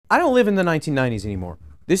I don't live in the 1990s anymore.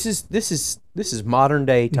 This is modern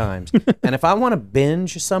day times. And if I want to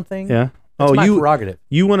binge something, Yeah. it's my prerogative.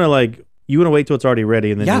 You want to wait till it's already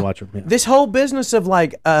ready and then you watch them. Yeah. This whole business of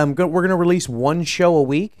like we're going to release one show a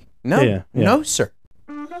week. No. No, sir.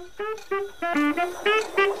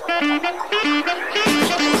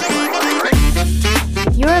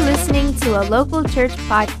 You're listening to a local church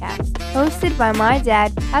podcast hosted by my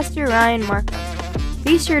dad, Pastor Ryan Markham.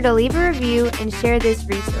 Be sure to leave a review and share this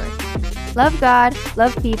resource. Love God,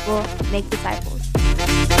 love people, make disciples.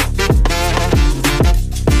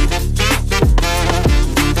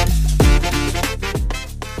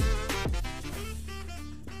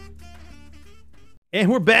 And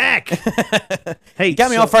we're back. Hey, you got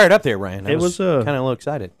me all fired up there, Ryan. I was kind of a little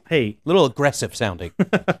excited. Hey, a little aggressive sounding.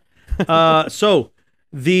 So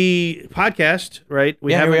the podcast, right?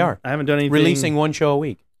 Here we are. I haven't done anything. Releasing one show a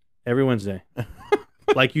week every Wednesday.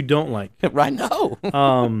 Like you don't like. Right? No.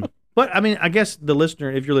 But I mean, I guess the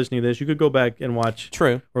listener, if you're listening to this, you could go back and watch.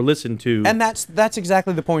 True. Or listen to. And that's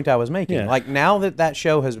exactly the point I was making. Yeah. Like now that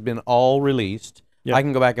show has been all released, Yep. I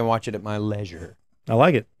can go back and watch it at my leisure. I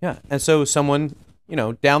like it. Yeah. And so someone,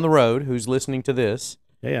 down the road who's listening to this.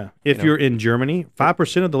 Yeah. If you're in Germany,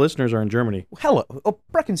 5% of the listeners are in Germany. Hello. Oh,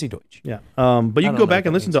 Brecken Sie Deutsch. Yeah. But you can go back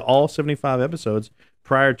and listen to all 75 episodes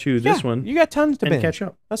prior to this one. You got tons to binge. Catch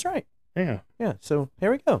up. That's right. Yeah. Yeah. So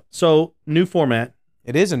here we go. So new format.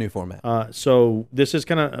 It is a new format. So this is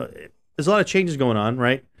kind of there's a lot of changes going on,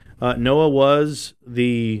 right? Noah was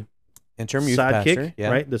the interim youth sidekick,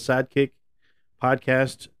 pastor, right? The sidekick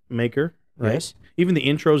podcast maker, right? Yes. Even the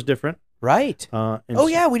intro's different, right? Oh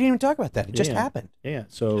yeah, we didn't even talk about that. It just happened. Yeah.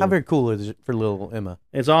 So how very cool is it for little Emma?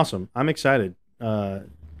 It's awesome. I'm excited for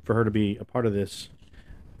her to be a part of this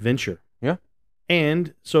venture. Yeah.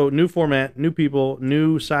 And so new format, new people,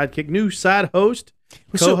 new sidekick, new side host,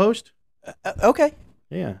 co-host. Okay.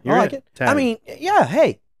 Yeah, I like it. I mean, yeah.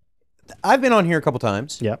 Hey, I've been on here a couple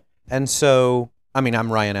times. Yeah. And so, I mean,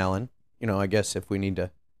 I'm Ryan Allen. I guess if we need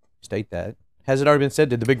to state that. Has it already been said?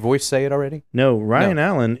 Did the big voice say it already? No, Ryan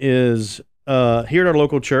Allen is here at our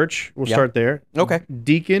local church. We'll start there. Okay.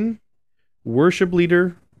 Deacon, worship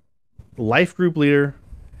leader, life group leader.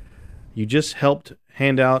 You just helped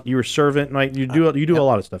hand out. You were servant. Right? You do a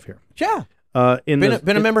lot of stuff here. Yeah. Been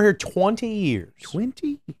a member here 20 years.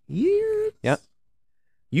 20 years? Yep.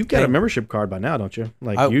 You've got a membership card by now, don't you?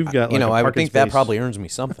 Like you've got. Like I would think that probably earns me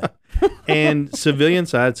something. And civilian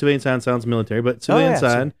side sounds military, but civilian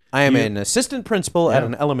side. I am an assistant principal at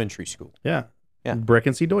an elementary school. Yeah. Yeah.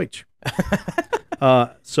 Brecken Sie Deutsch.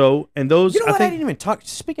 So and those. I didn't even talk.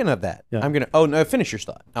 Speaking of that, I'm gonna. Oh no! Finish your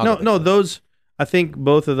thought. No. Those. I think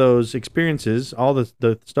both of those experiences, all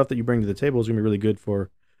the stuff that you bring to the table, is gonna be really good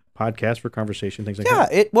for podcasts, for conversation, things like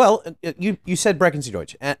that. Yeah. You said Brecken Sie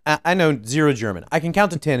Deutsch. I know 0 German. I can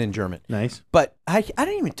count to 10 in German. Nice. But I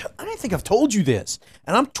didn't think I've told you this,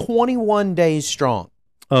 and I'm 21 days strong.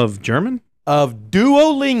 Of German? Of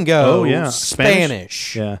Duolingo. Oh yeah.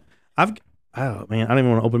 Spanish. Yeah. Oh man, I don't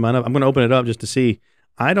even want to open mine up. I'm going to open it up just to see.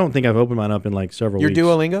 I don't think I've opened mine up in like several weeks. Your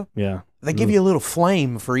Duolingo? Yeah. They give you a little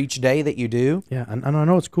flame for each day that you do. Yeah, I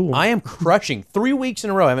know it's cool. I am crushing 3 weeks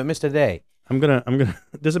in a row. I haven't missed a day. I'm gonna.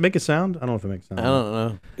 Does it make a sound? I don't know if it makes a sound. I don't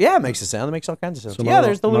know. Yeah, it makes a sound. It makes all kinds of sounds. So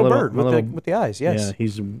there's the little bird with the eyes. Yes. Yeah,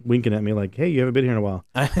 he's winking at me like, "Hey, you haven't been here in a while."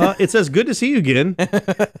 It says, "Good to see you again.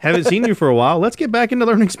 Haven't seen you for a while. Let's get back into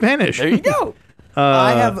learning Spanish." There you go.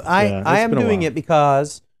 I am doing it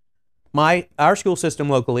because our school system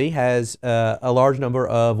locally has a large number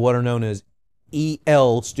of what are known as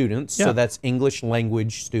EL students. Yeah. So that's English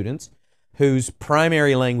language students whose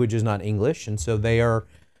primary language is not English, and so they are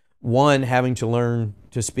having to learn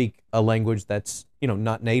to speak a language that's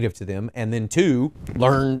not native to them, and then 2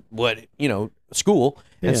 learn school,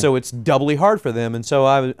 and so it's doubly hard for them. And so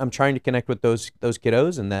I'm trying to connect with those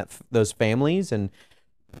kiddos and those families, and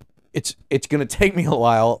it's going to take me a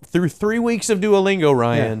while. Through 3 weeks of Duolingo,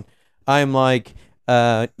 Ryan, I'm like,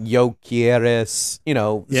 yo quieres,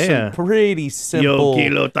 some pretty simple. Yo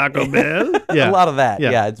kilo Taco Bell. A lot of that.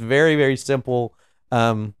 Yeah, it's very, very simple.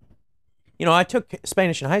 I took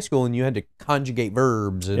Spanish in high school, and you had to conjugate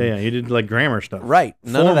verbs. And, you did like grammar stuff. Right,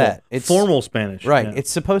 none of that. It's formal Spanish. Right, yeah. It's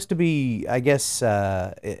supposed to be, I guess,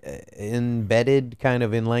 embedded kind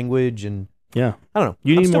of in language, and I don't know.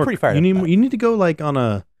 You I'm need still more. Pretty fired you up. need to go like on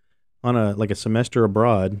a semester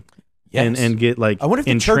abroad. Yes. and get like. I wonder if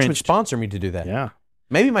the church would sponsor me to do that. Yeah.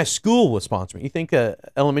 Maybe my school would sponsor me. You think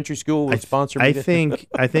elementary school would sponsor me? I think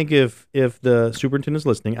if the superintendent's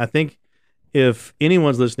listening, I think if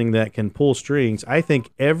anyone's listening that can pull strings, I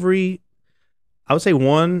think I would say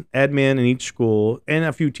one admin in each school and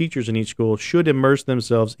a few teachers in each school should immerse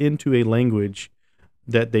themselves into a language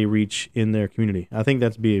that they reach in their community. I think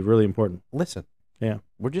that's really important. Listen. Yeah.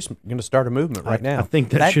 We're just going to start a movement right now. I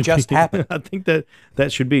think that should just be, happened. I think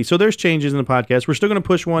that should be. So there's changes in the podcast. We're still going to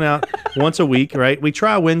push one out once a week, right? We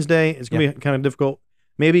try Wednesday. It's going to be kind of difficult.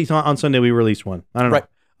 Maybe on Sunday we release one. I don't know.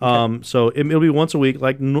 Right. So it'll be once a week,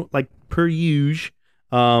 like per usual.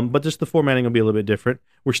 But just the formatting will be a little bit different.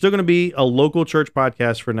 We're still going to be a local church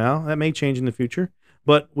podcast for now. That may change in the future,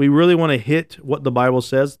 but we really want to hit what the Bible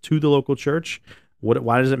says to the local church.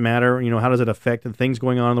 Why does it matter? How does it affect the things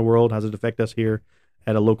going on in the world? How does it affect us here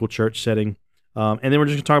at a local church setting? And then we're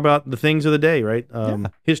just going to talk about the things of the day, right?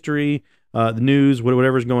 History, the news,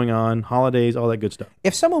 whatever's going on, holidays, all that good stuff.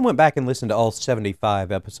 If someone went back and listened to all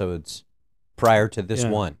 75 episodes prior to this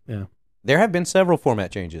one, there have been several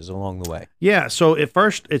format changes along the way. Yeah. So at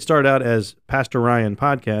first it started out as Pastor Ryan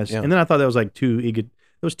podcast, and then I thought that was like too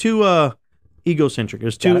egocentric. It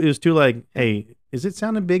was too like, hey, is it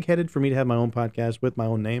sounding big-headed for me to have my own podcast with my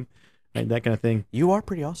own name? Right, that kind of thing. You are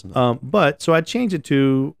pretty awesome, though. But so I changed it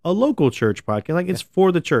to a local church podcast. Like, it's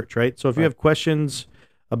for the church, right? So if you have questions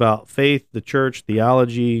about faith, the church,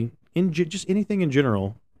 theology, just anything in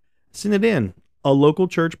general, send it in. A local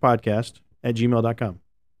church podcast at gmail.com.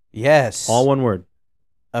 Yes. All one word.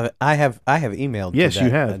 I have emailed yes, to that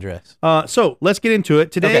you have. address. So let's get into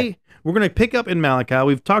it. Today, we're going to pick up in Malachi.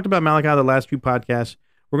 We've talked about Malachi the last few podcasts.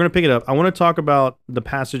 We're going to pick it up. I want to talk about the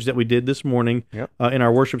passage that we did this morning in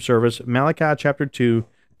our worship service, Malachi chapter 2,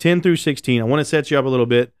 10 through 16. I want to set you up a little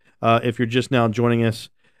bit if you're just now joining us.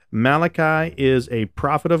 Malachi is a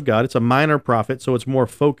prophet of God. It's a minor prophet, so it's more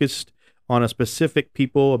focused on a specific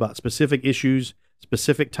people, about specific issues,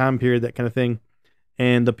 specific time period, that kind of thing.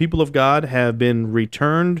 And the people of God have been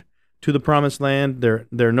returned to the promised land.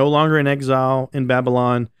 They're no longer in exile in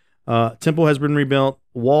Babylon. Temple has been rebuilt.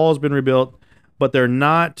 Wall has been rebuilt. But they're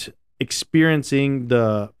not experiencing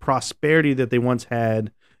the prosperity that they once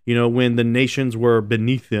had, when the nations were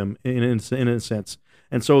beneath them in a sense.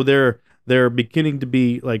 And so they're beginning to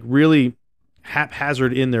be like really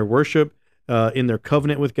haphazard in their worship, in their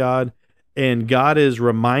covenant with God. And God is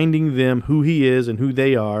reminding them who he is and who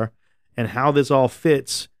they are and how this all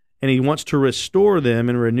fits. And he wants to restore them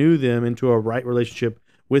and renew them into a right relationship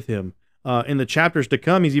with him. In the chapters to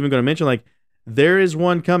come, he's even going to mention, like, there is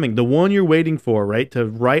one coming, the one you're waiting for, right? To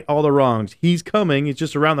right all the wrongs. He's coming. He's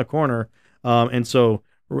just around the corner. And so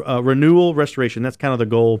renewal, restoration, that's kind of the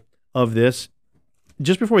goal of this.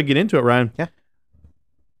 Just before we get into it, Ryan,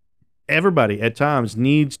 everybody at times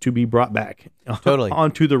needs to be brought back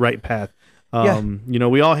onto the right path.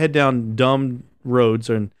 We all head down dumb roads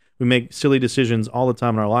and we make silly decisions all the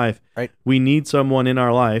time in our life. Right. We need someone in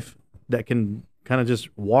our life that can kind of just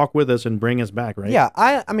walk with us and bring us back, right? Yeah,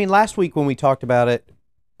 I mean, last week when we talked about it,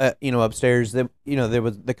 upstairs, there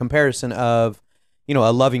was the comparison of,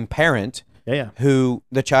 a loving parent who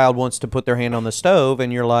the child wants to put their hand on the stove,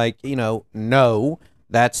 and you're like, no,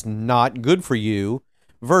 that's not good for you,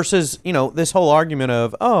 versus, this whole argument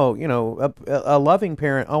of, a loving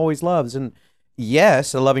parent always loves, and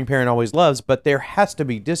yes, a loving parent always loves, but there has to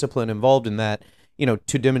be discipline involved in that,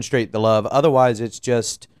 to demonstrate the love. Otherwise, it's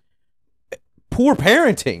just poor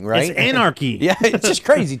parenting, right? It's anarchy. Yeah, it's just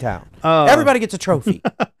crazy town. Everybody gets a trophy.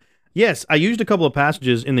 Yes, I used a couple of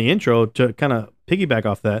passages in the intro to kind of piggyback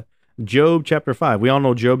off that. Job chapter 5. We all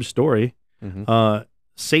know Job's story. Mm-hmm.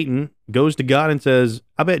 Satan goes to God and says,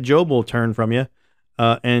 I bet Job will turn from you.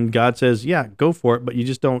 And God says, yeah, go for it, but you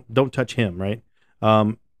just don't touch him, right?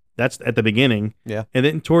 That's at the beginning. Yeah. And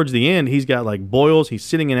then towards the end, he's got like boils. He's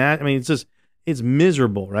sitting in it's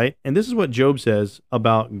miserable, right? And this is what Job says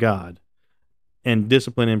about God and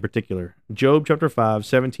discipline in particular. Job chapter 5,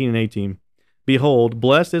 17 and 18. Behold,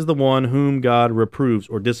 blessed is the one whom God reproves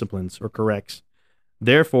or disciplines or corrects.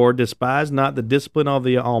 Therefore, despise not the discipline of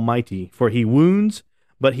the Almighty, for he wounds,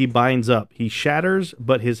 but he binds up. He shatters,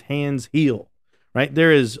 but his hands heal. Right?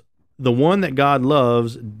 There is the one that God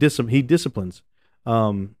loves, he disciplines.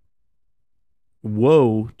 Woe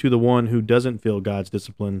to the one who doesn't feel God's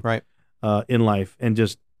discipline in life and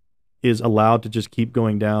just is allowed to just keep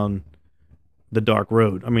going down the dark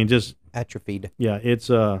road. I mean, just atrophied. Yeah, it's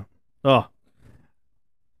our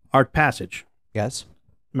passage. Yes.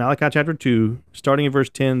 Malachi chapter 2, starting in verse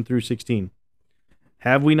 10 through 16.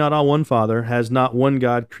 Have we not all one Father? Has not one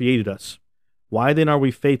God created us? Why then are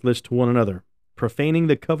we faithless to one another, profaning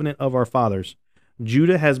the covenant of our fathers?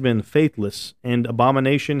 Judah has been faithless, and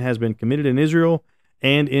abomination has been committed in Israel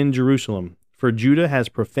and in Jerusalem. For Judah has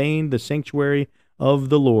profaned the sanctuary of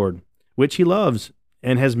the Lord, which he loves,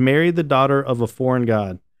 and has married the daughter of a foreign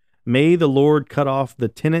god. May the Lord cut off the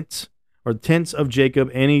tents of Jacob,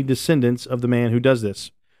 any descendants of the man who does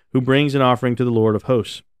this, who brings an offering to the Lord of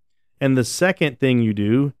hosts. And the second thing you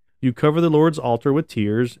do, you cover the Lord's altar with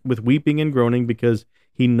tears, with weeping and groaning, because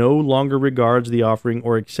he no longer regards the offering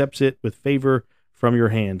or accepts it with favor from your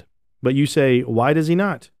hand. But you say, why does he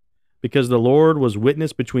not? Because the Lord was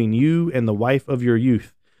witness between you and the wife of your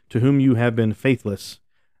youth, to whom you have been faithless.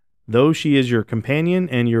 Though she is your companion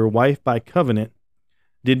and your wife by covenant,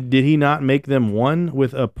 did he not make them one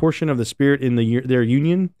with a portion of the Spirit in their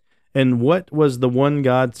union? And what was the one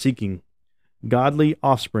God seeking? Godly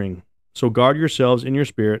offspring. So guard yourselves in your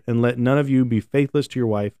spirit, and let none of you be faithless to your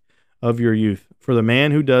wife of your youth. For the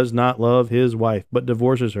man who does not love his wife, but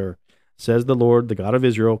divorces her, says the Lord, the God of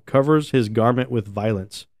Israel, covers his garment with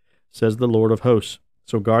violence, says the Lord of hosts.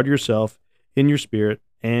 So guard yourself in your spirit,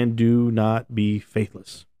 and do not be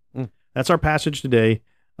faithless. That's our passage today.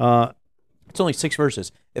 It's only 6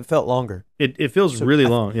 verses. It felt longer. It feels really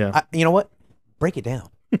long, yeah. You know what? Break it down.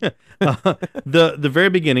 The very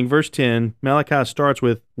beginning, verse 10, Malachi starts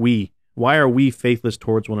with we. Why are we faithless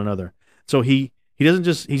towards one another? So he doesn't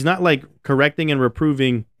just, he's not like correcting and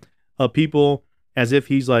reproving people as if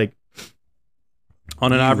he's like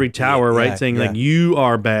on an ivory tower, right? Saying like, you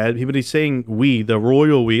are bad. But he's saying we, the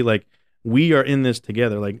royal we, like we are in this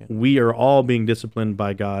together. Like we are all being disciplined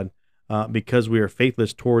by God because we are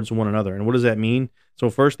faithless towards one another. And what does that mean? So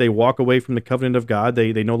first they walk away from the covenant of God.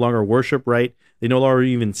 They no longer worship right. They no longer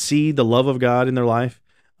even see the love of God in their life.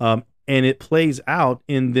 And it plays out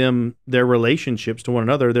in their relationships to one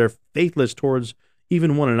another. They're faithless towards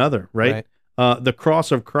even one another, right? The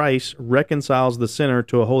cross of Christ reconciles the sinner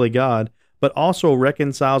to a holy God, but also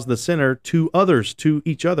reconciles the sinner to others, to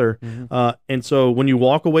each other. And so when you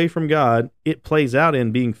walk away from God, it plays out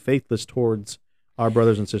in being faithless towards our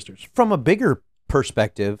brothers and sisters. From a bigger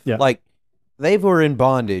perspective, like they were in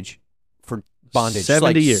bondage for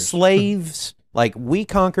 70 years. Slaves. Like, we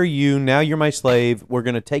conquer you, now you're my slave, we're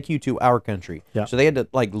going to take you to our country. So they had to,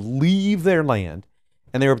 like, leave their land,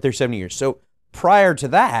 and they were up there 70 years. So prior to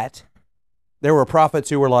that, there were prophets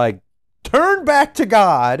who were like, turn back to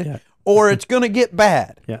God, or it's going to get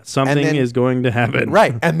bad. Something is going to happen.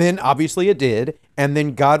 Right, and then, obviously, it did, and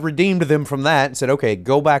then God redeemed them from that and said, okay,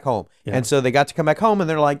 go back home. And so they got to come back home, and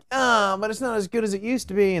they're like, but it's not as good as it used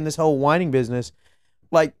to be, and this whole whining business.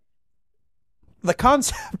 Like, the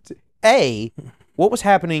concept... what was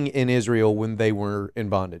happening in Israel when they were in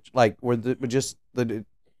bondage? Like, have you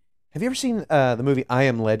ever seen the movie I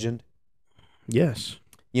Am Legend? Yes.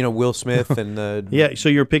 You know, Will Smith and... Yeah, so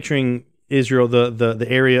you're picturing Israel, the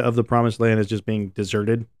area of the Promised Land is just being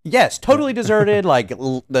deserted? Yes, totally deserted. Like,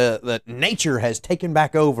 the nature has taken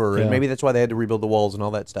back over, and maybe that's why they had to rebuild the walls and all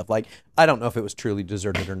that stuff. Like, I don't know if it was truly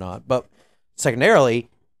deserted or not, but secondarily...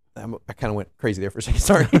 I kind of went crazy there for a second,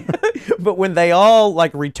 sorry. But when they all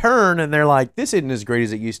like return and they're like, this isn't as great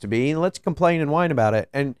as it used to be, and let's complain and whine about it.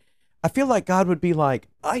 And I feel like God would be like,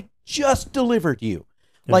 I just delivered you.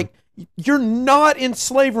 Like, you're not in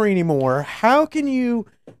slavery anymore. How can you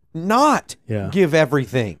not give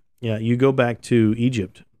everything? Yeah, you go back to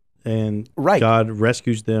Egypt, and God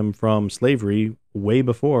rescues them from slavery way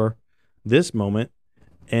before this moment.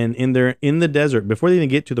 And in the desert, before they even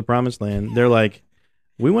get to the Promised Land, they're like,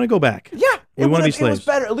 we want to go back. Yeah. We want to be slaves. It was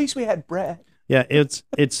better. At least we had bread. Yeah, it's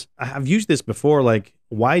I've used this before, like,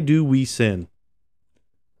 why do we sin?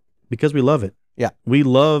 Because we love it. Yeah. We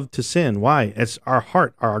love to sin. Why? It's our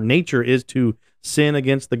heart. Our nature is to sin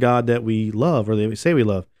against the God that we love, or that we say we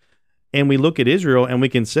love. And we look at Israel and we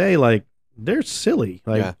can say, like, they're silly.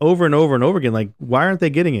 Like, over and over and over again. Like, why aren't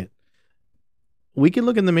they getting it? We can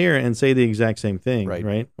look in the mirror and say the exact same thing,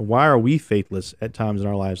 right? Why are we faithless at times in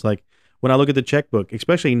our lives? Like, when I look at the checkbook,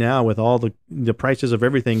 especially now with all the prices of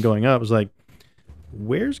everything going up, it's like,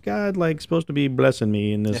 where's God like supposed to be blessing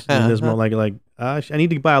me in this moment? Like I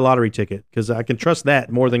need to buy a lottery ticket because I can trust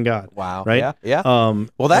that more than God. Wow. Right? Yeah.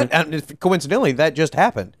 Well, that coincidentally that just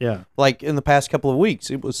happened. Yeah. Like in the past couple of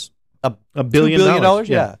weeks, it was $1 billion. $2 billion.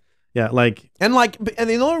 Yeah. Yeah. Like, and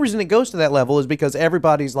the only reason it goes to that level is because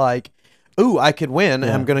everybody's like, ooh, I could win,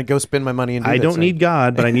 and I'm going to go spend my money and do I don't need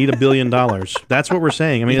God, but I need $1 billion. That's what we're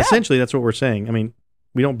saying. I mean, essentially, that's what we're saying. I mean,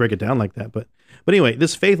 we don't break it down like that. But anyway,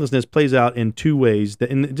 this faithlessness plays out in two ways.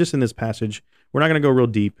 Just in this passage, we're not going to go real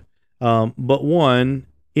deep. But one,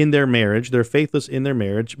 in their marriage, they're faithless in their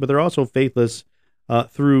marriage, but they're also faithless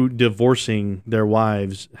through divorcing their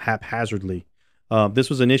wives haphazardly. This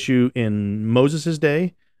was an issue in Moses'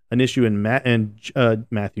 day, an issue in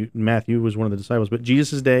Matthew was one of the disciples, but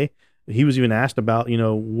Jesus' day, he was even asked about,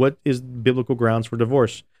 what is biblical grounds for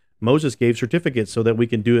divorce? Moses gave certificates so that we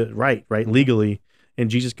can do it right, legally, and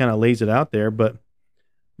Jesus kind of lays it out there. But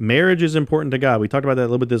marriage is important to God. We talked about that a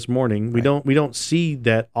little bit this morning. We don't see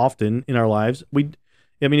that often in our lives.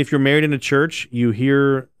 I mean, if you're married in a church, you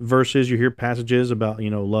hear verses, you hear passages about,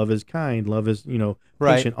 love is kind, love is,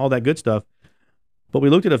 patient, all that good stuff. But we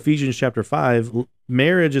looked at Ephesians chapter 5.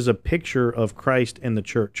 Marriage is a picture of Christ and the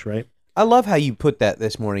church, right? I love how you put that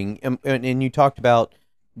this morning. And you talked about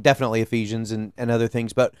definitely Ephesians and other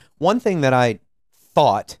things. But one thing that I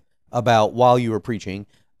thought about while you were preaching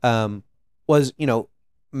was,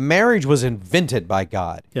 marriage was invented by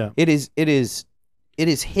God. Yeah. It is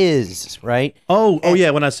His, right? Oh,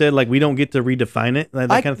 yeah. When I said we don't get to redefine it, that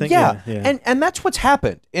kind of thing. Yeah. And that's what's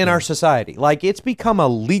happened in our society. It's become a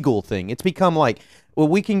legal thing. It's become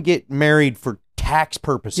we can get married for tax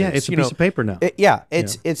purposes. Yeah, it's a piece of paper now.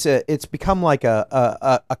 It's become like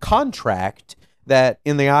a contract that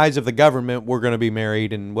in the eyes of the government we're going to be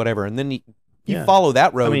married and whatever. And then you follow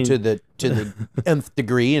that road to the nth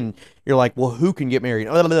degree, and you're like, well, who can get married?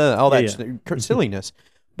 All that silliness.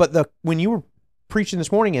 But when you were preaching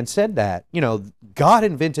this morning and said that, God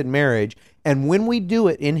invented marriage, and when we do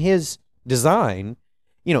it in His design,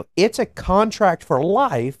 it's a contract for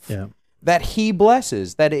life that He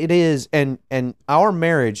blesses. That it is, and our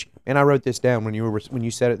marriage. And I wrote this down when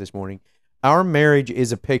you said it this morning. Our marriage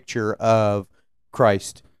is a picture of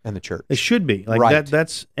Christ and the church. It should be right.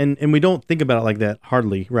 That's and we don't think about it like that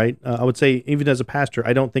hardly, right? I would say even as a pastor,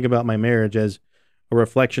 I don't think about my marriage as a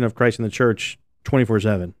reflection of Christ and the church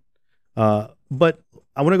 24/7. But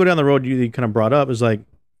I want to go down the road you kind of brought up is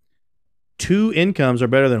two incomes are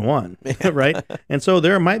better than one, right? And so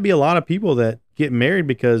there might be a lot of people that get married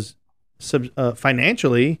because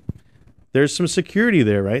financially there's some security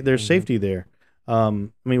there, right? There's safety there. I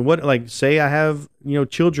mean, say I have,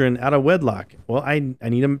 children out of wedlock. Well, I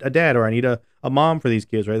need a dad or I need a mom for these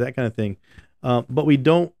kids, right? That kind of thing. But we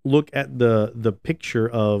don't look at the picture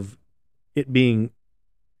of it being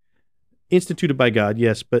instituted by God,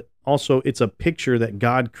 yes, but also it's a picture that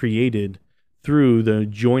God created through the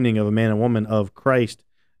joining of a man and woman of Christ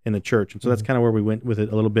in the church. And so that's kind of where we went with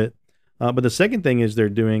it a little bit. But the second thing is they're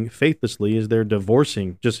doing faithlessly is they're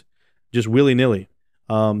divorcing just willy-nilly.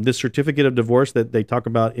 This certificate of divorce that they talk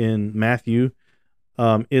about in Matthew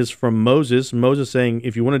is from Moses. Moses saying,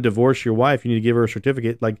 if you want to divorce your wife, you need to give her a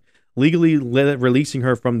certificate, legally releasing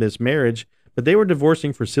her from this marriage. But they were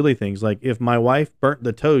divorcing for silly things. Like if my wife burnt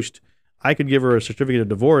the toast, I could give her a certificate of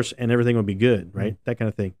divorce and everything would be good, right? That kind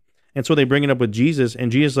of thing. And so they bring it up with Jesus,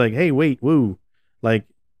 and Jesus is like, hey, wait, woo. The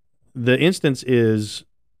instance is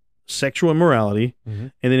sexual immorality.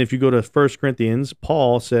 And then if you go to 1 Corinthians,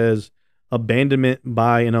 Paul says abandonment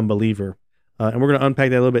by an unbeliever. And we're going to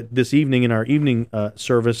unpack that a little bit this evening in our evening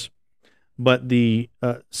service. But the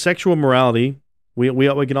sexual morality,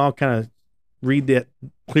 we can all kind of read that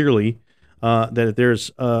clearly, that if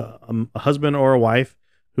there's a husband or a wife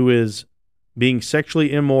who is being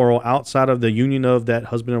sexually immoral outside of the union of that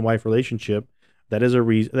husband and wife relationship, that is a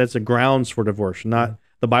reason. That's a grounds for divorce. Not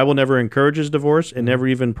the Bible never encourages divorce and never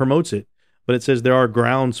even promotes it, but it says there are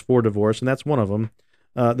grounds for divorce, and that's one of them.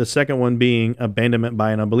 The second one being abandonment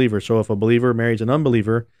by an unbeliever. So if a believer marries an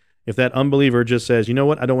unbeliever, if that unbeliever just says, you know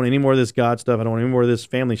what, I don't want any more of this God stuff, I don't want any more of this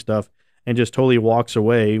family stuff, and just totally walks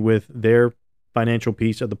away with their financial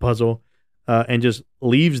piece of the puzzle and just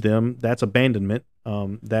leaves them, that's abandonment.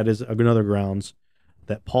 That is another grounds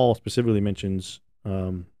that Paul specifically mentions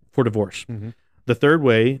for divorce. The third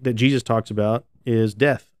way that Jesus talks about is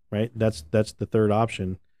death, right? That's the third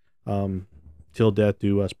option, till death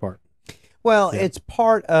do us part. Well, it's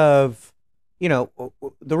part of,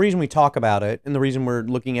 the reason we talk about it and the reason we're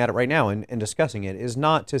looking at it right now and discussing it is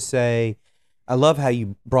not to say, I love how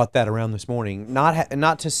you brought that around this morning,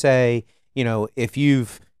 not to say, if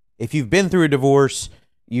you've been through a divorce,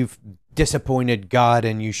 you've disappointed God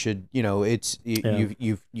and you should,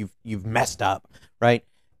 you've messed up, right?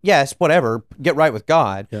 Yes, whatever, get right with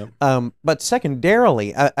God. Yeah. But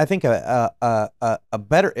secondarily, I think a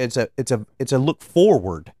better it's a look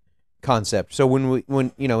forward concept. So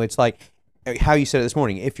when it's like how you said it this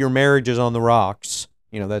morning, if your marriage is on the rocks,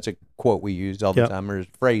 that's a quote we use all the time, or a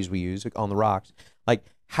phrase we use, on the rocks. Like,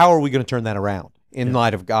 how are we going to turn that around in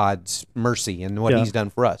light of God's mercy and what He's done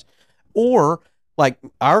for us? Or like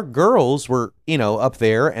our girls were, up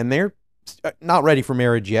there and they're not ready for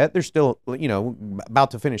marriage yet. They're still,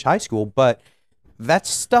 about to finish high school, but that's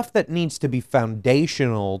stuff that needs to be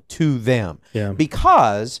foundational to them. Yeah.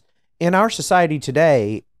 Because in our society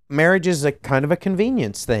today, marriage is a kind of a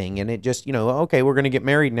convenience thing, and it just, okay, we're going to get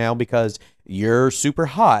married now because you're super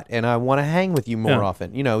hot and I want to hang with you more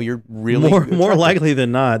often. You're really more likely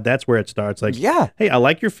than not. That's where it starts. Like, hey, I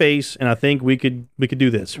like your face, and I think we could do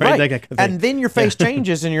this, right? That kind of thing. And then your face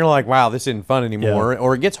changes, and you're like, wow, this isn't fun anymore,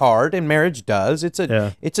 or it gets hard, and marriage does.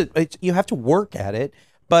 You have to work at it,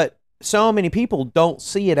 but so many people don't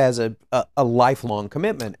see it as a lifelong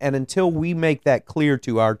commitment. And until we make that clear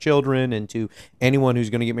to our children and to anyone who's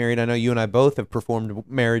going to get married, I know you and I both have performed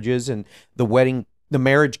marriages, and the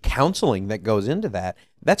marriage counseling that goes into that,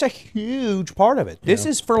 that's a huge part of it. This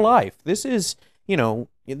is for life. This is,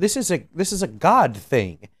 this is a God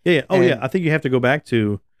thing. Yeah. Oh, yeah. I think you have to go back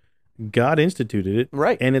to God instituted it,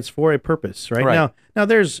 right? And it's for a purpose, right? Now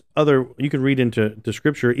there's other, you can read into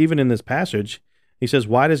Scripture, even in this passage. He says,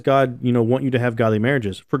 why does God, want you to have godly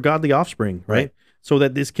marriages? For godly offspring, right? So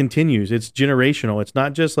that this continues. It's generational. It's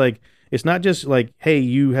not just like, hey,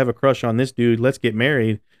 you have a crush on this dude, let's get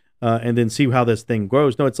married, and then see how this thing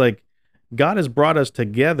grows. No, it's like God has brought us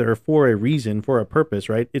together for a reason, for a purpose,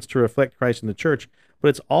 right? It's to reflect Christ in the church, but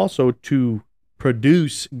it's also to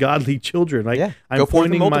produce godly children, right? Yeah. Go forth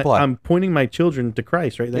and multiply. I'm pointing my children to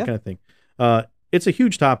Christ, right? That kind of thing. It's a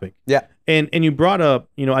huge topic. Yeah. And you brought up,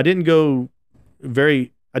 I didn't do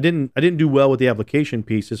well with the application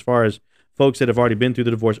piece as far as folks that have already been through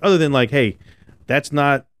the divorce, other than like, hey, that's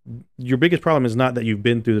not your biggest problem, is not that you've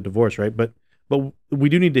been through the divorce, right? But we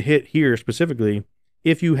do need to hit here specifically,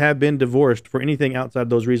 if you have been divorced for anything outside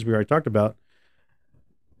those reasons we already talked about,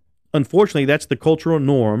 unfortunately, that's the cultural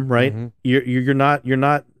norm, right? Mm-hmm. You're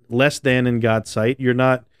not less than in God's sight. You're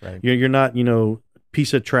not you're not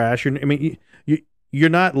piece of trash. You're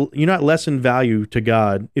not less in value to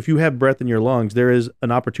God. If you have breath in your lungs, there is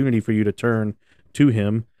an opportunity for you to turn to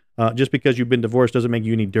Him. Just because you've been divorced doesn't make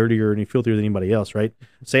you any dirtier or any filthier than anybody else, right?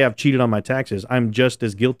 Say I've cheated on my taxes, I'm just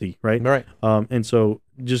as guilty, right? Right. And so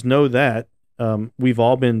just know that we've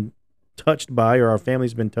all been touched by, or our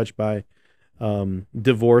family's been touched by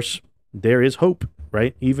divorce. There is hope,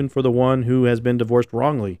 right? Even for the one who has been divorced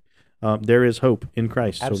wrongly, there is hope in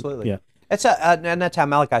Christ. Absolutely. So, yeah. And that's how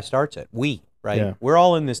Malachi starts it. We, right? Yeah. We're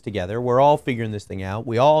all in this together. We're all figuring this thing out.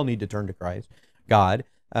 We all need to turn to Christ, God,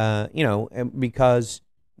 because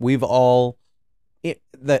we've all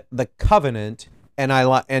the covenant, and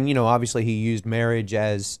obviously he used marriage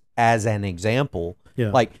as an example.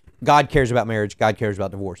 Yeah. Like, God cares about marriage, God cares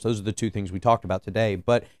about divorce. Those are the two things we talked about today.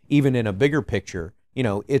 But even in a bigger picture,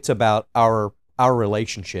 it's about our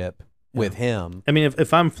relationship with Him. I mean,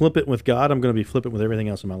 if I'm flippant with God, I'm going to be flippant with everything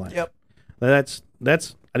else in my life. Yep. That's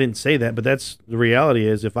I didn't say that, but that's the reality.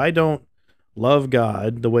 Is if I don't love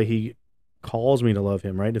God the way He calls me to love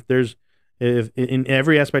Him, right? If in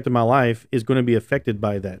every aspect of my life is going to be affected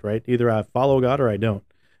by that, right? Either I follow God or I don't.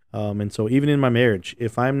 And so even in my marriage,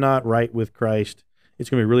 if I'm not right with Christ, it's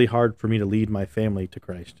going to be really hard for me to lead my family to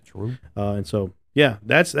Christ. True. And so, yeah,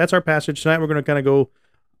 that's our passage tonight. We're going to kind of go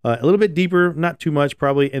a little bit deeper, not too much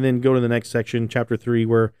probably, and then go to the next section, chapter 3,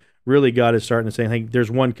 where really God is starting to say, hey, there's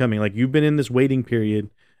one coming. Like, you've been in this waiting period,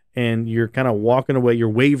 and you're kind of walking away. You're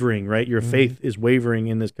wavering, right? Your faith is wavering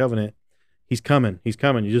in this covenant. He's coming. He's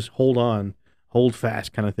coming. You just hold on, hold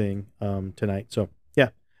fast kind of thing tonight. So, yeah.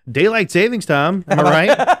 Daylight savings time. Am I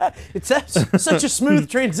right? It's such a smooth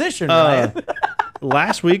transition, Ryan.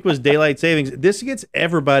 Last week was daylight savings. This gets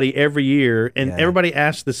everybody every year, and everybody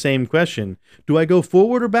asks the same question. Do I go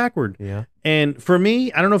forward or backward? Yeah. And for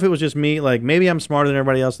me, I don't know if it was just me, like maybe I'm smarter than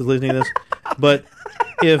everybody else that's listening to this, but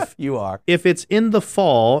if it's in the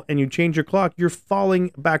fall and you change your clock, you're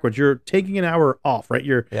falling backwards. You're taking an hour off, right?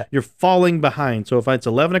 You're falling behind. So if it's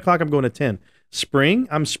 11 o'clock, I'm going to 10. Spring,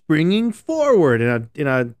 I'm springing forward, and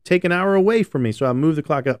I take an hour away from me, so I move the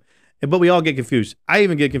clock up. But we all get confused. I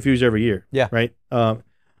even get confused every year. Yeah. Right. But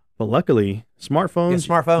luckily,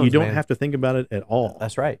 smartphones, you don't have to think about it at all.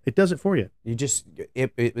 That's right. It does it for you. You just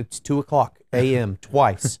it's 2:00 a.m.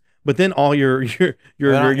 twice. But then all your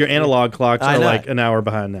analog clocks are like an hour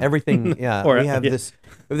behind that. Everything. Yeah. We have this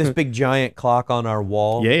big giant clock on our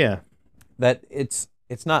wall. Yeah. Yeah. That it's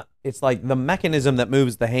like the mechanism that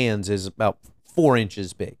moves the hands is about 4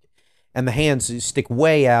 inches big. And the hands stick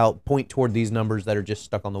way out, point toward these numbers that are just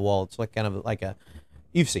stuck on the wall. It's like kind of like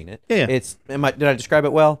you've seen it. Yeah. Did I describe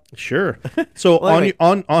it well? Sure. So well,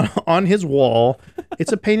 on his wall,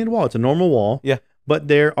 it's a painted wall. It's a normal wall. Yeah. But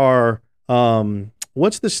there are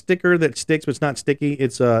what's the sticker that sticks but it's not sticky?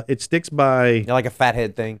 It sticks by like a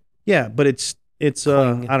fathead thing. Yeah, but it's I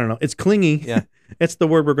don't know. It's clingy. Yeah. It's the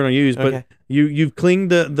word we're going to use, but you've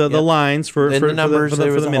clinged the lines for the numbers,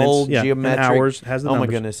 for the minutes, whole geometric. And hours has the numbers.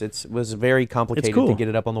 My goodness, it was very complicated to get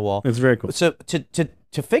it up on the wall. It's very cool. So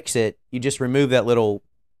to fix it, you just remove that little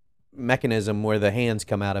mechanism where the hands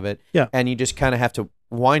come out of it, and you just kind of have to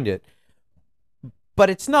wind it. But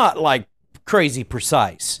it's not like crazy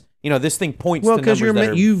precise. This thing points to numbers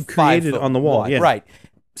that you've created on the wall, right?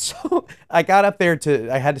 So I got up there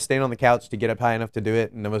I had to stand on the couch to get up high enough to do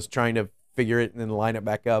it, and I was trying to figure it and then line it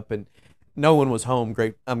back up, and no one was home.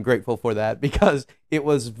 I'm grateful for that because it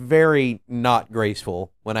was very not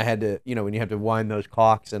graceful when I had to, when you have to wind those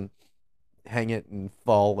clocks and hang it and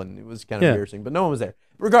fall, and it was kind of embarrassing. But no one was there.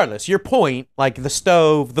 Regardless, your point, like the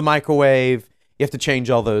stove, the microwave, you have to change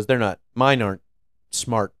all those. Mine aren't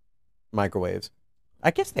smart microwaves.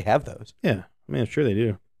 I guess they have those. Yeah, I mean, I'm sure they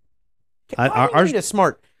do. Ours is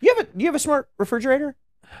smart. You have a smart refrigerator?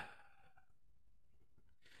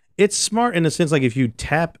 It's smart in the sense, like if you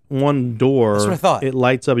tap one door, that's what I thought. It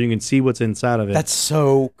lights up and you can see what's inside of it. That's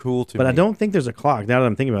so cool to me. But I don't think there's a clock. Now that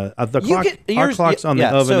I'm thinking about it, our clock's on the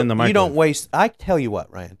oven and the microwave. You don't waste. I tell you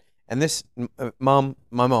what, Ryan, and this, my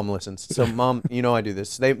mom listens. So mom, I do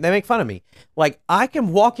this. They make fun of me. Like I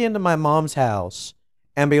can walk into my mom's house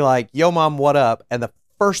and be like, "Yo, mom, what up?" And the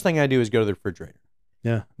first thing I do is go to the refrigerator.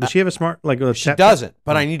 Yeah. Does she have a smart She doesn't,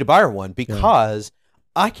 but I need to buy her one because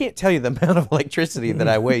I can't tell you the amount of electricity that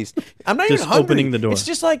I waste. I'm not just even hungry. Opening the door. It's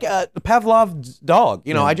just like Pavlov's dog.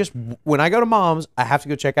 When I go to mom's, I have to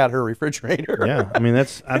go check out her refrigerator. Yeah, I mean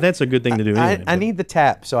that's a good thing to do. Anyway, I need the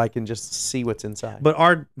tap so I can just see what's inside.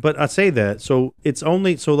 But I say that so it's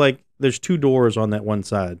only like there's two doors on that one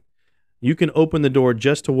side. You can open the door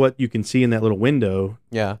just to what you can see in that little window.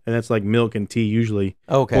 Yeah, and that's like milk and tea usually.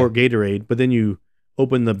 Okay. Or Gatorade, but then you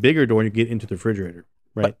open the bigger door and you get into the refrigerator.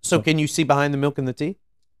 Right. So can you see behind the milk and the tea?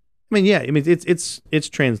 I mean, yeah. I mean, it's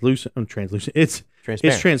translucent. Translucent. It's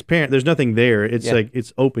transparent. There's nothing there. It's like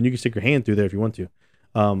it's open. You can stick your hand through there if you want to,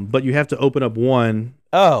 but you have to open up one.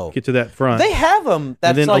 Oh, get to that front. They have them.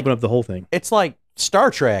 That's and then like, open up the whole thing. It's like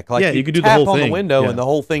Star Trek. Like you could do tap the whole on thing. the window and the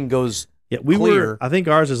whole thing goes. Yeah, we clear. I think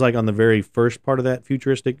ours is like on the very first part of that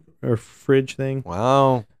futuristic or fridge thing.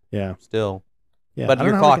 Wow. Yeah. Still. Yeah. But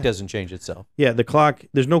your clock doesn't change itself. Yeah, the clock.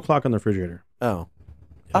 There's no clock on the refrigerator. Oh.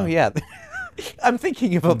 Oh yeah. I'm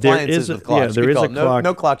thinking of appliances with clocks. Yeah, there is a clock.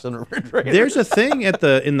 No clocks on the refrigerator. There's a thing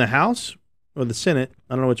in the House or the Senate.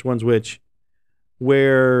 I don't know which one's which,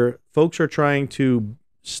 where folks are trying to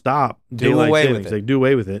stop daylight savings. They do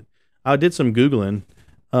away with it. I did some Googling.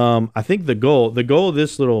 I think the goal of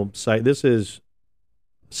this little site. This is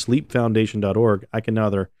sleepfoundation.org. I can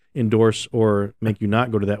neither endorse or make you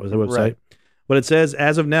not go to that website. Right. But it says,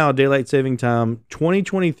 as of now, daylight saving time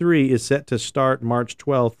 2023 is set to start March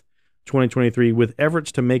 12th, 2023, with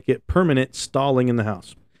efforts to make it permanent stalling in the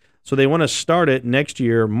House. So they want to start it next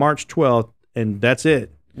year, March 12th, and that's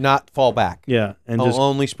it. Not fall back. Yeah. And just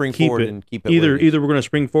only spring forward and keep it. Either we're going to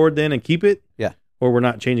spring forward then and keep it, yeah, or we're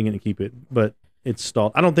not changing it and keep it. But it's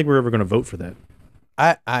stalled. I don't think we're ever going to vote for that.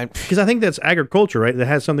 Because I think that's agriculture, right? That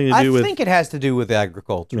has something to do with. I think it has to do with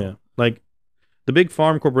agriculture. Yeah, like the big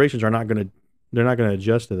farm corporations are not going to. They're not going to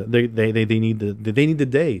adjust to that. They need the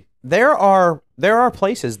day. There are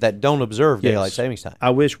places that don't observe daylight savings time.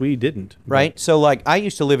 I wish we didn't. Right. So like I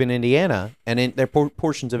used to live in Indiana, and there are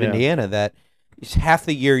portions of Indiana that half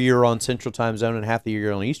the year you're on Central Time Zone and half the year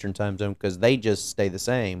you're on Eastern Time Zone because they just stay the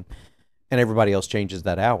same, and everybody else changes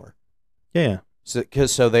that hour. Yeah.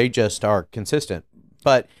 So they just are consistent.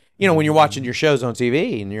 But when you're watching your shows on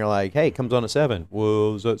TV and you're like, hey, it comes on at 7.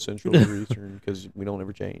 Well, is that Central or Eastern? Because we don't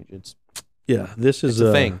ever change. This is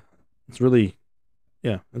a thing. It's really,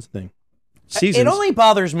 that's the thing. Seasons. It only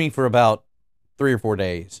bothers me for about 3 or 4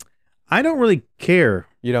 days. I don't really care.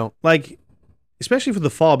 You don't? Like, especially for the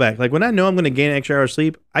fallback. Like, when I know I'm going to gain an extra hour of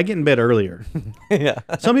sleep, I get in bed earlier. Yeah.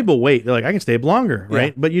 Some people wait. They're like, I can stay up longer,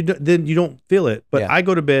 right? Yeah. But then you don't feel it. But I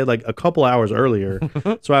go to bed like a couple hours earlier.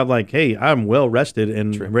 So I'm like, hey, I'm well rested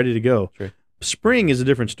and ready to go. True. Spring is a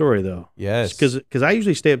different story, though. Yes. Because I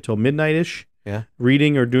usually stay up till midnight-ish. Yeah.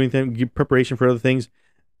 Reading or doing preparation for other things.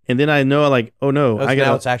 And then I know, like, oh no,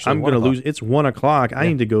 I'm going to lose. It's 1 o'clock. I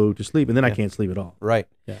need to go to sleep, and then I can't sleep at all. Right.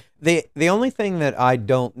 Yeah. The only thing that I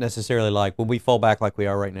don't necessarily like when we fall back like we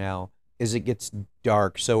are right now is it gets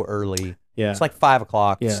dark so early. Yeah. It's like 5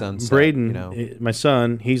 o'clock. Yeah. Sunset, Braden, my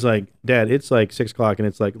son, he's like, Dad, it's like 6 o'clock, and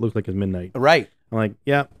it's like looks like it's midnight. Right. I'm like,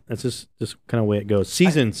 yeah, that's just kind of way it goes.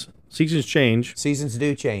 Seasons change. Seasons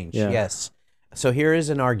do change. Yeah. Yes. So here is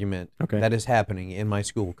an argument that is happening in my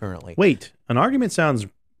school currently. Wait, an argument sounds.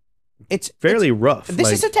 It's fairly rough. This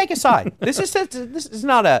is to take a side. This is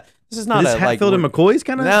not Hatfield and McCoy's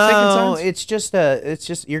kind of. No, it's just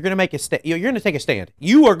you're going to make a stand. You're going to take a stand.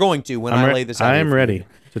 You are going to when I lay this out. I am ready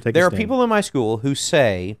to take. There are people in my school who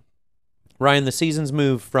say, Ryan, the seasons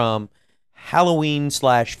move from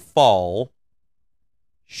Halloween/fall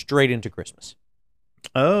straight into Christmas.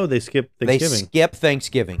 Oh, they skip Thanksgiving. They skip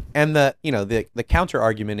Thanksgiving, and the counter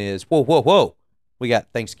argument is, whoa. We got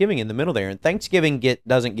Thanksgiving in the middle there, and Thanksgiving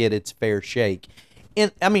doesn't get its fair shake.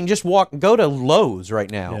 And I mean, just go to Lowe's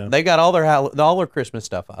right now. Yeah. They got all their Christmas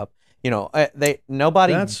stuff up.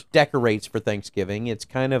 Nobody decorates for Thanksgiving. It's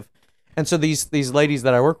kind of, And so these ladies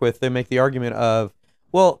that I work with, they make the argument of,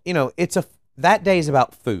 well, that day is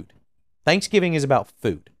about food. Thanksgiving is about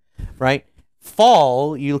food, right?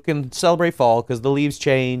 Fall, you can celebrate fall because the leaves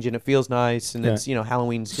change and it feels nice, and it's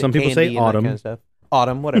Halloween's some people say and autumn, that kind of stuff.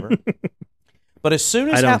 Autumn, whatever. But as soon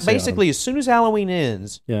as as soon as Halloween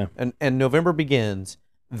ends, and November begins,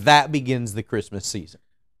 that begins the Christmas season.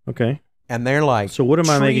 Okay. And they're like, so what am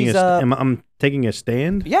I making? I'm taking a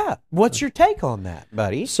stand. Yeah. What's your take on that,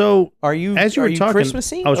 buddy? So are you talking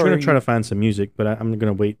Christmassy? I was going to try to find some music, but I'm going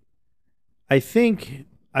to wait. I think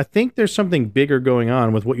there's something bigger going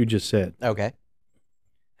on with what you just said. Okay.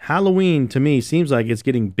 Halloween to me seems like it's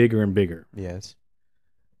getting bigger and bigger. Yes.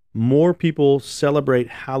 More people celebrate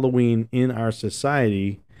Halloween in our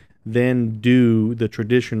society than do the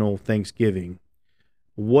traditional Thanksgiving.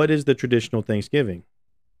 What is the traditional Thanksgiving?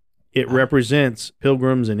 It represents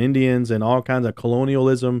pilgrims and Indians and all kinds of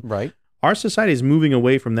colonialism. Right. Our society is moving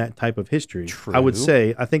away from that type of history. True. I would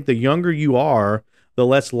say, I think the younger you are, the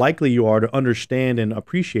less likely you are to understand and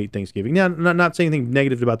appreciate Thanksgiving. Now, not saying anything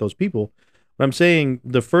negative about those people, but I'm saying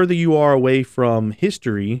the further you are away from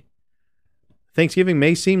history, Thanksgiving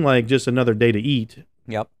may seem like just another day to eat.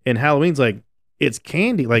 Yep. And Halloween's like, it's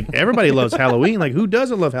candy. Like, everybody loves Halloween. Like, who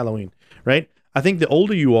doesn't love Halloween, right? I think the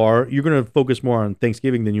older you are, you're going to focus more on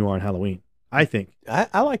Thanksgiving than you are on Halloween. I think.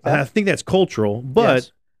 I like that. I think that's cultural.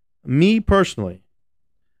 But me personally,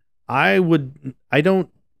 I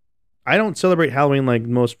don't celebrate Halloween like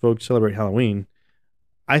most folks celebrate Halloween.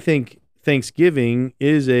 I think Thanksgiving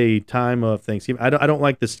is a time of Thanksgiving. I don't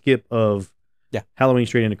like the skip of Halloween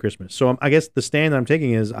straight into Christmas. So I guess the stand that I'm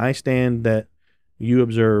taking is I stand that you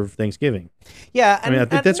observe Thanksgiving. Yeah, I mean, I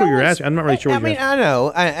think that's what you're asking. I'm not really sure. I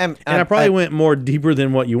know. I probably went more deeper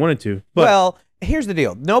than what you wanted to. But well, here's the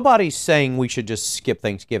deal. Nobody's saying we should just skip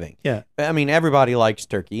Thanksgiving. Yeah. I mean, everybody likes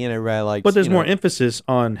turkey and everybody likes. But there's more emphasis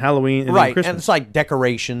on Halloween and right, Christmas. and it's like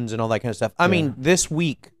decorations and all that kind of stuff. I mean, this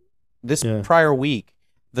prior week,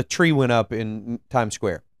 the tree went up in Times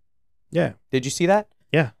Square. Yeah. Did you see that?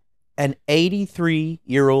 Yeah. An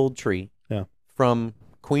 83-year-old tree. Yeah. From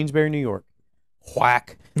Queensbury, New York.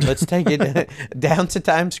 Whack. Let's take it down to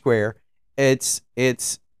Times Square. It's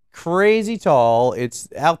crazy tall. It's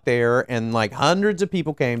out there, and like hundreds of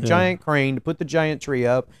people came. Giant crane to put the giant tree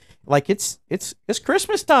up. Like it's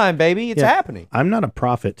Christmas time, baby. It's happening. I'm not a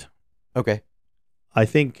prophet. Okay. I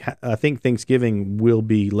think Thanksgiving will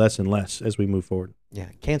be less and less as we move forward. Yeah.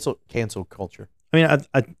 Cancel culture. I mean,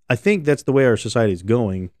 I think that's the way our society is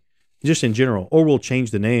going, just in general. Or we'll change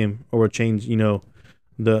the name, or we'll change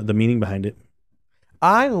the meaning behind it.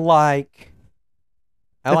 I like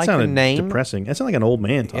the name. Depressing. That sounds like an old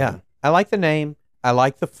man talking. Yeah. I like the name. I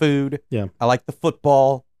like the food. Yeah. I like the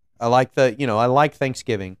football. I like I like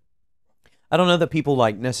Thanksgiving. I don't know that people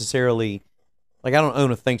like necessarily, like, I don't own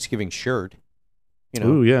a Thanksgiving shirt,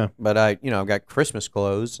 Ooh, yeah. But I've got Christmas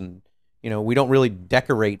clothes, and, we don't really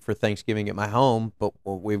decorate for Thanksgiving at my home, but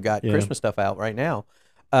we've got Christmas stuff out right now.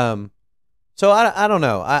 So I don't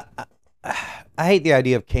know. I hate the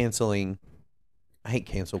idea of canceling. I hate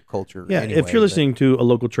cancel culture. Yeah, anyway, if you're listening to a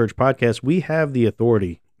local church podcast, we have the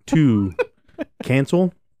authority to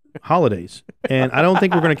cancel holidays, and I don't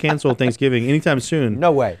think we're going to cancel Thanksgiving anytime soon.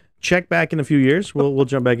 No way. Check back in a few years. We'll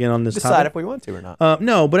jump back in on this. Decide if we want to or not.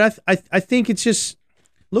 No, but I think it's just,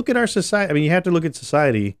 look at our society. I mean, you have to look at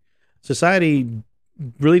society. Society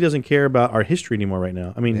really doesn't care about our history anymore right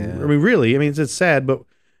now. I mean, really. I mean, it's sad, but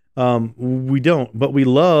we don't. But we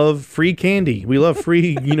love free candy. We love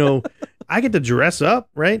free. I get to dress up,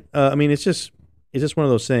 right? I mean, it's just one of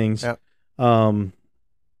those things. Yep.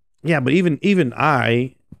 Yeah, but even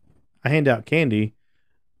I hand out candy,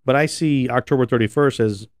 but I see October 31st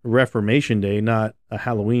as Reformation Day, not a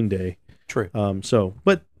Halloween day. True.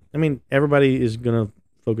 But I mean, everybody is gonna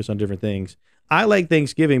focus on different things. I like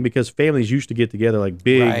Thanksgiving because families used to get together, like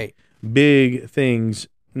big things.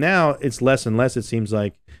 Now it's less and less, it seems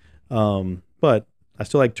like. But I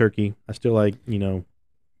still like turkey. I still like,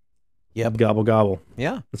 Yep. Gobble gobble.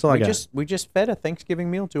 Yeah. That's all I got. We just fed a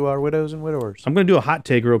Thanksgiving meal to our widows and widowers. I'm going to do a hot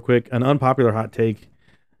take real quick, an unpopular hot take.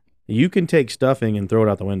 You can take stuffing and throw it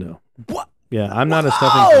out the window. What? Yeah, I'm not a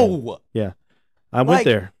stuffing fan. Yeah. I went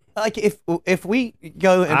there. Like if we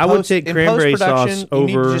go and I would take cranberry sauce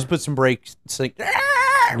over. You need to just put some brakes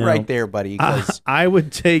right there, buddy. I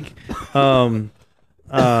would take cranberry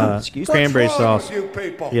sauce.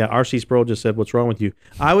 Yeah, R.C. Sproul just said, "What's wrong with you?"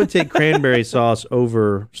 I would take cranberry sauce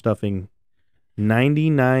over stuffing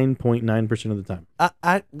 99.9% of the time.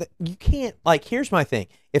 You can't, like, here's my thing.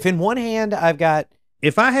 If in one hand I've got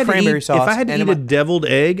if I had cranberry sauce, if I had to eat a deviled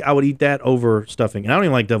egg, I would eat that over stuffing. And I don't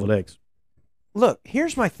even like deviled eggs. Look,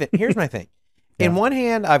 here's my thing. In one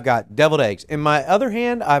hand, I've got deviled eggs. In my other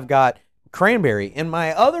hand, I've got cranberry. In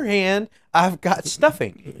my other hand, I've got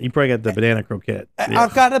stuffing. You probably got the banana croquette.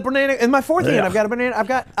 I've got a banana. In my fourth hand, I've got a banana.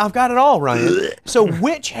 I've got it all, Ryan. So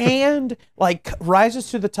which hand like rises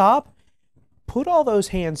to the top? Put all those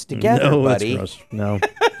hands together, buddy. That's gross. No.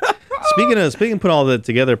 Speaking of put all that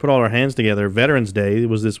together, put all our hands together. Veterans Day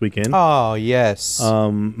was this weekend. Oh yes.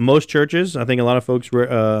 Most churches, I think a lot of folks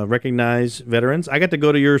recognize veterans. I got to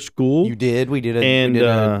go to your school. You did. We did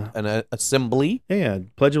an assembly. Yeah,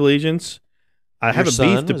 Pledge of Allegiance. I have a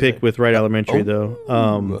beef to pick with Wright Elementary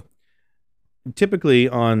though. Typically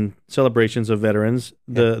on celebrations of veterans,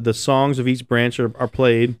 the songs of each branch are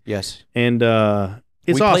played. Yes. And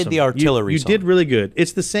it's we awesome. played the artillery. You song. did really good.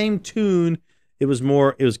 It's the same tune. It was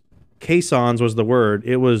caissons was the word.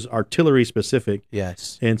 It was artillery specific.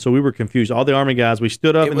 Yes. And so we were confused. All the Army guys, we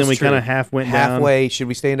stood up and then we kind of halfway. Should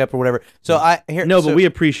we stand up or whatever? So but we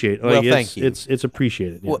appreciate it. Well, thank you. It's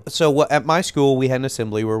appreciated. Yeah. So at my school, we had an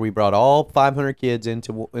assembly where we brought all 500 kids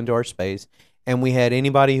into our space, and we had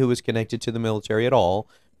anybody who was connected to the military at all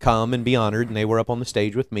come and be honored, and they were up on the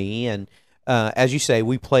stage with me. And as you say,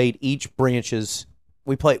 we played each branch's.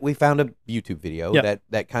 We found a YouTube video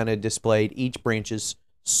that kind of displayed each branch's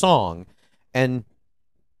song, and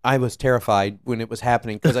I was terrified when it was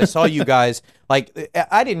happening because I saw you guys like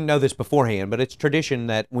I didn't know this beforehand, but it's tradition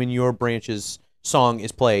that when your branch's song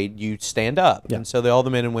is played, you stand up, and so all the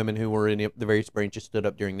men and women who were in the various branches stood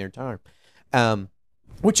up during their time,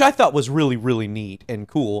 which I thought was really, really neat and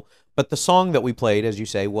cool. But the song that we played, as you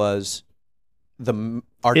say, was the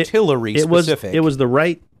artillery specific. It was the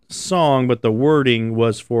right song, but the wording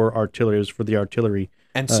was for artillery. It was for the artillery.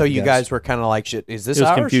 And so you guys were kind of like, is this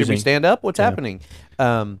ours? Confusing. Should we stand up? What's happening?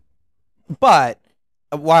 But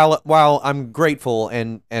while I'm grateful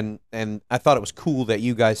and I thought it was cool that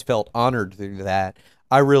you guys felt honored through that,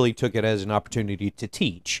 I really took it as an opportunity to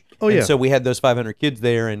teach. Oh, yeah. And so we had those 500 kids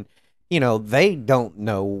there, and they don't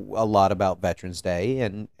know a lot about Veterans Day,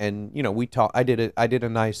 and we talked. I did a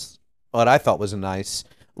nice, what I thought was a nice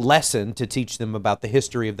lesson to teach them about the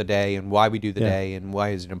history of the day and why we do the day and why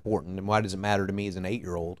is it important and why does it matter to me as an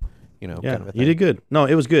 8-year-old, kind of a thing. You did good. No,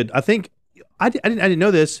 it was good. I think I didn't know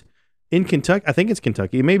this in Kentucky. I think it's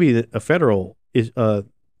Kentucky. It may be a federal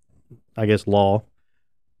I guess law.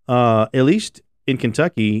 At least in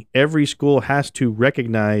Kentucky, every school has to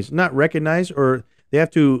not recognize or they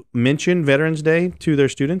have to mention Veterans Day to their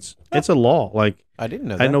students. It's a law. Like I didn't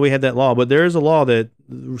know that. I didn't know we had that law, but there is a law that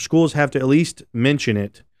schools have to at least mention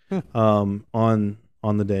it on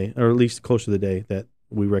the day, or at least close to the day that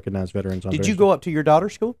we recognize veterans. Did you go up to your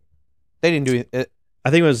daughter's school? They didn't do it. I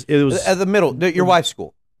think it was at the middle. Your wife's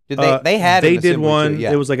school. Did they? They did one. Too,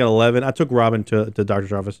 yeah. It was like an 11. I took Robin to the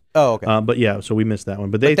doctor's office. Oh, okay. But yeah, so we missed that one.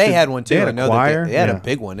 But they had one too. They had I know choir. They had a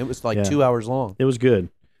big one. It was like 2 hours long. It was good.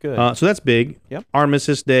 Good. So that's big. Yep.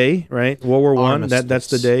 Armistice Day, right? World War I. That's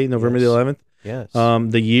the day, November the 11th. Yes.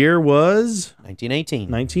 The year was 1918.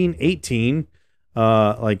 1918.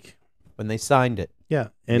 When they signed it. Yeah.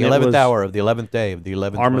 And the 11th hour of the 11th day of the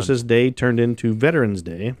 11th Armistice month. Day turned into Veterans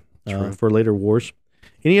Day for later wars.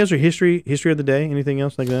 Any other history of the day? Anything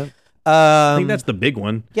else like that? I think that's the big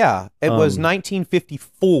one. Yeah. It was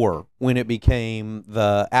 1954 when it became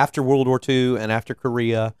after World War II and after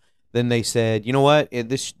Korea. Then they said, you know what?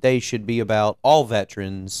 This day should be about all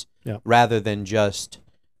veterans rather than just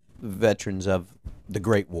veterans of the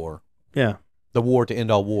Great War. Yeah. The war to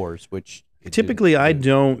end all wars, which typically I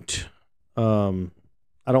don't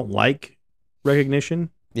like recognition.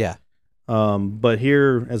 Yeah. But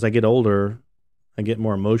here, as I get older, I get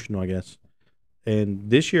more emotional, I guess. And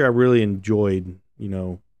this year I really enjoyed,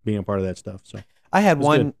 being a part of that stuff. So I had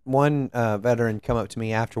one veteran come up to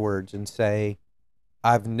me afterwards and say,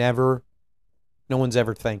 no one's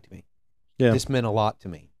ever thanked me. Yeah. This meant a lot to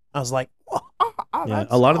me. I was like,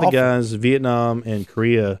 a lot of the guys, Vietnam and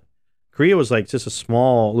Korea was like just a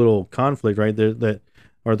small little conflict right there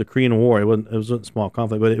or the Korean War. It wasn't a small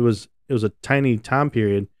conflict, but it was a tiny time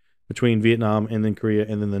period between Vietnam and then Korea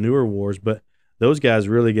and then the newer wars. But those guys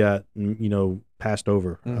really got, passed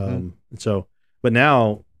over. Mm-hmm. But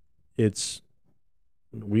now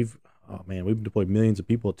we've deployed millions of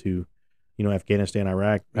people to, Afghanistan,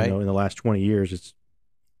 Iraq, in the last 20 years.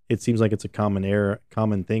 It seems like it's a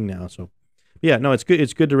common thing now. So yeah, no, it's good.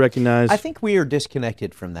 It's good to recognize. I think we are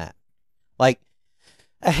disconnected from that. Like,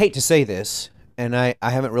 I hate to say this, and I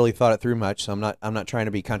haven't really thought it through much, so I'm not trying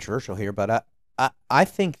to be controversial here, but I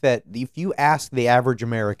think that if you ask the average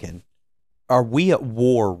American, are we at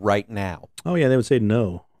war right now? Oh yeah, they would say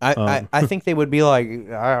no. I think they would be like,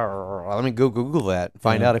 let me go Google that and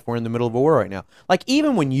find out if we're in the middle of a war right now. Like,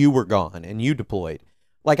 even when you were gone and you deployed,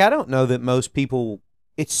 like, I don't know that most people,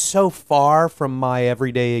 it's so far from my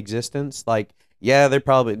everyday existence. Like, yeah, they're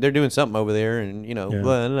doing something over there, and Yeah. blah,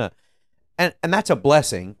 blah, blah. And that's a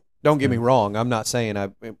blessing. Don't get me wrong. I'm not saying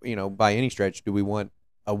by any stretch do we want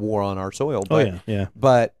a war on our soil. But, yeah.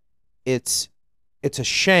 But it's a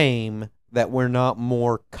shame that we're not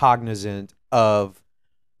more cognizant of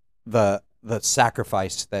the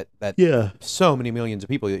sacrifice that so many millions of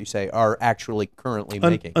people that you say are actually currently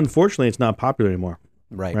making. Unfortunately, it's not popular anymore.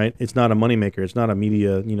 Right. It's not a moneymaker. It's not a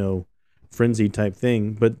media, frenzy type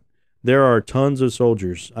thing. But there are tons of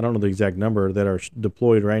soldiers, I don't know the exact number, that are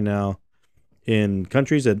deployed right now in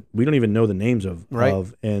countries that we don't even know the names of,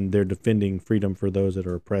 and they're defending freedom for those that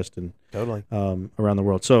are oppressed and totally around the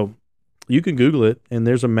world. So you can Google it, and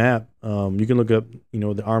there's a map. You can look up,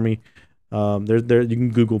 the Army. There you can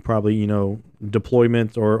Google probably,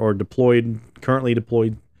 deployment or currently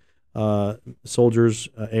deployed soldiers,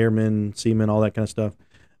 airmen, seamen, all that kind of stuff.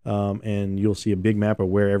 And you'll see a big map of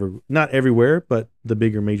not everywhere, but the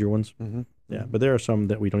bigger major ones. Mm-hmm. Yeah, but there are some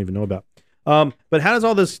that we don't even know about. But how does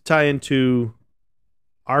all this tie into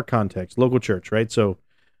our context, local church, right? So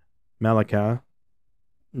Malachi,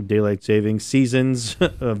 daylight savings, seasons,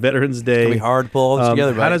 Veterans Day. It's gonna be hard to pull all this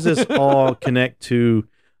together. How does this all connect to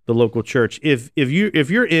the local church? If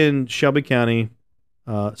you're in Shelby County,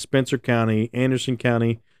 Spencer County, Anderson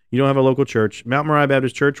County, you don't have a local church. Mount Moriah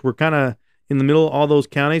Baptist Church, we're kind of in the middle of all those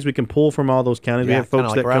counties. We can pull from all those counties. We have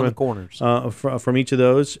folks that come the corners from each of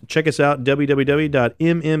those. Check us out, www.mmbcky.org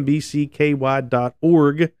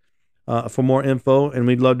for more info. And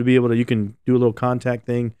we'd love to be able to, you can do a little contact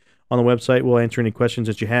thing on the website. We'll answer any questions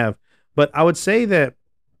that you have. But I would say that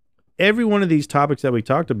every one of these topics that we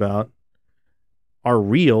talked about are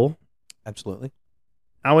real. Absolutely.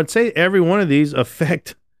 I would say every one of these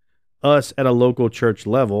affect us at a local church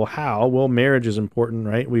level. How? Well, marriage is important,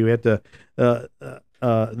 right? We have to,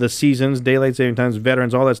 the seasons, daylight saving times,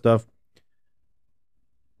 veterans, all that stuff.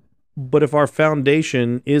 But if our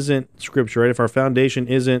foundation isn't Scripture, right? If our foundation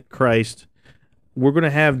isn't Christ, we're going to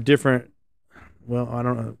have different, I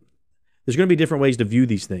don't know. There's going to be different ways to view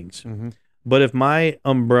these things. Mm-hmm. But if the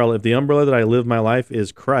umbrella that I live my life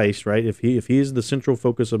is Christ, right? If he is the central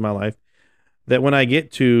focus of my life, that when I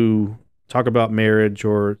get to talk about marriage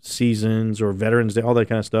or seasons or Veterans Day, all that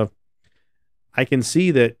kind of stuff, I can see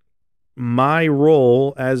that my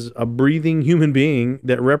role as a breathing human being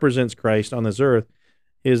that represents Christ on this earth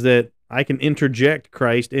is that I can interject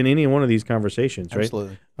Christ in any one of these conversations, right?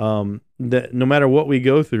 Absolutely. That no matter what we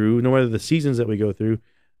go through, no matter the seasons that we go through,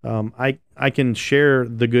 I can share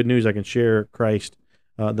the good news. I can share Christ,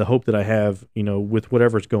 the hope that I have, with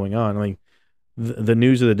whatever's going on. I mean, the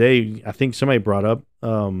news of the day, I think somebody brought up,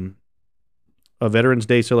 a Veterans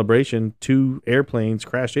Day celebration, 2 airplanes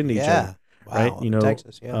crashed into each other. Wow. Right?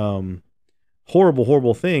 Texas, yeah. Horrible,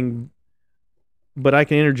 horrible thing. But I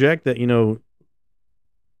can interject that,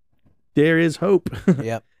 there is hope.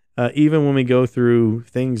 Yep. Even when we go through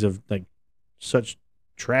things of like such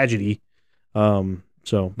tragedy. But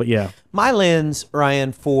yeah. My lens,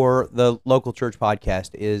 Ryan, for the local church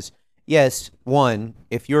podcast is, yes, one,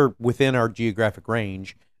 if you're within our geographic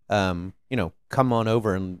range, come on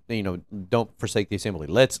over and, don't forsake the assembly.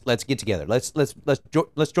 Let's get together. Let's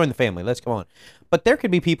join the family. Let's come on. But there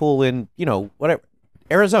could be people in, whatever,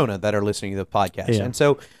 Arizona that are listening to the podcast. Yeah. And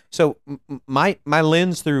so my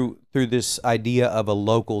lens through this idea of a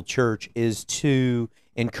local church is to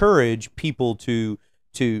encourage people to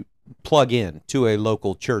plug in to a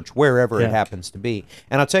local church wherever it happens to be.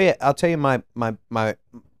 And I'll tell you my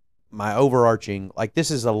overarching, like,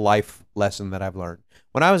 this is a life lesson that I've learned.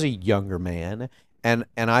 When I was a younger man and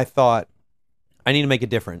I thought I need to make a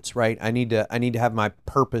difference, right? I need to have my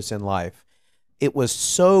purpose in life. It was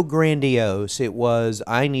so grandiose. It was,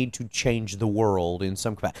 I need to change the world in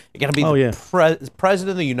some capacity. You got to be the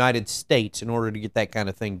president of the United States in order to get that kind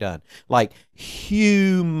of thing done. Like,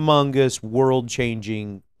 humongous,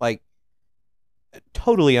 world-changing, like,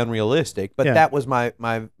 totally unrealistic. But that was my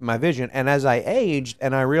vision. And as I aged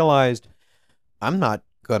and I realized I'm not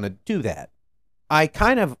going to do that, I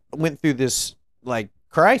kind of went through this, like,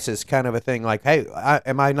 crisis kind of a thing, like, hey,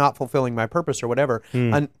 am I not fulfilling my purpose or whatever,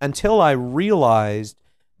 until I realized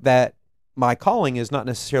that my calling is not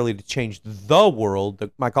necessarily to change the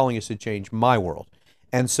world. My calling is to change my world.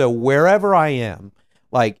 And so wherever I am,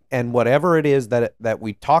 like, and whatever it is that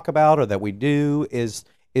we talk about or that we do is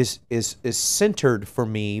centered for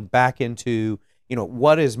me back into,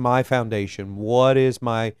 what is my foundation? What is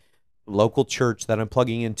my local church that I'm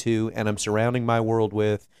plugging into and I'm surrounding my world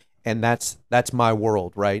with? And that's my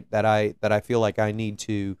world, right? That I feel like I need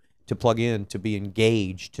to plug in, to be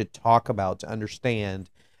engaged, to talk about, to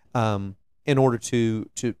understand. in order to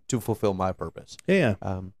fulfill my purpose. Yeah.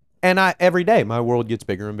 And every day my world gets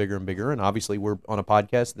bigger and bigger and bigger. And obviously we're on a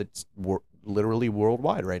podcast that's literally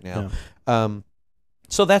worldwide right now. Yeah.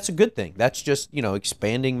 So that's a good thing. That's just,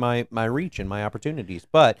 expanding my reach and my opportunities.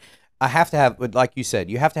 But I have to have, like you said,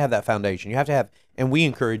 you have to have that foundation. You have to have, and we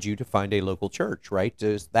encourage you to find a local church, right?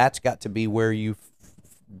 That's got to be where you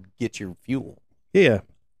get your fuel. Yeah.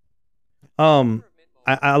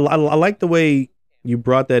 I like the way you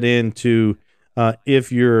brought that into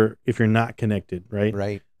if you're not connected, right?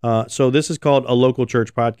 Right. So this is called a local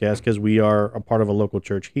church podcast because we are a part of a local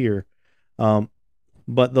church here.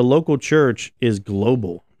 But the local church is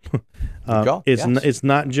global. It's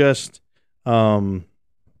not just where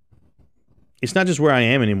I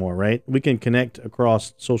am anymore, right? We can connect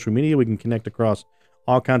across social media. We can connect across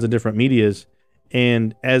all kinds of different medias.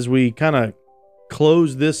 And as we kind of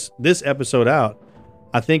close this episode out,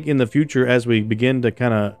 I think in the future, as we begin to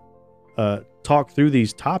kind of talk through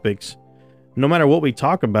these topics, no matter what we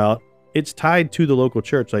talk about, it's tied to the local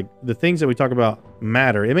church. Like the things that we talk about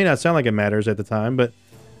matter. It may not sound like it matters at the time, but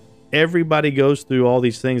everybody goes through all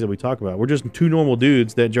these things that we talk about. We're just two normal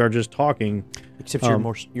dudes that are just talking. Except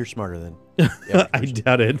you're smarter than I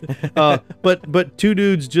doubt it. But two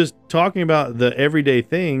dudes just talking about the everyday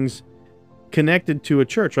things connected to a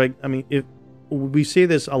church, right? I mean, if we say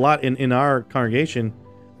this a lot in our congregation,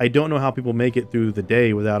 I don't know how people make it through the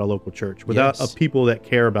day without a local church, without a people that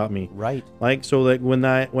care about me. Right. Like, so like when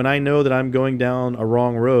I know that I'm going down a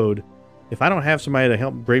wrong road, if I don't have somebody to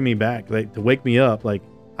help bring me back, like to wake me up, like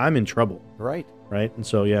I'm in trouble. Right. Right. And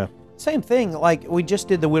so, yeah. Same thing. Like we just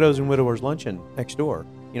did the Widows and Widowers luncheon next door,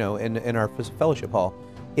 in our fellowship hall.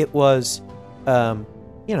 It was, if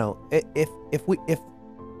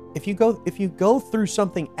you go through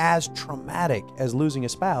something as traumatic as losing a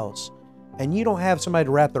spouse, and you don't have somebody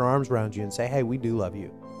to wrap their arms around you and say, hey, we do love you.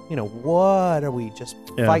 What are we just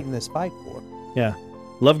fighting this fight for? Yeah.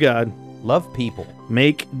 Love God. Love people.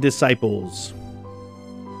 Make disciples.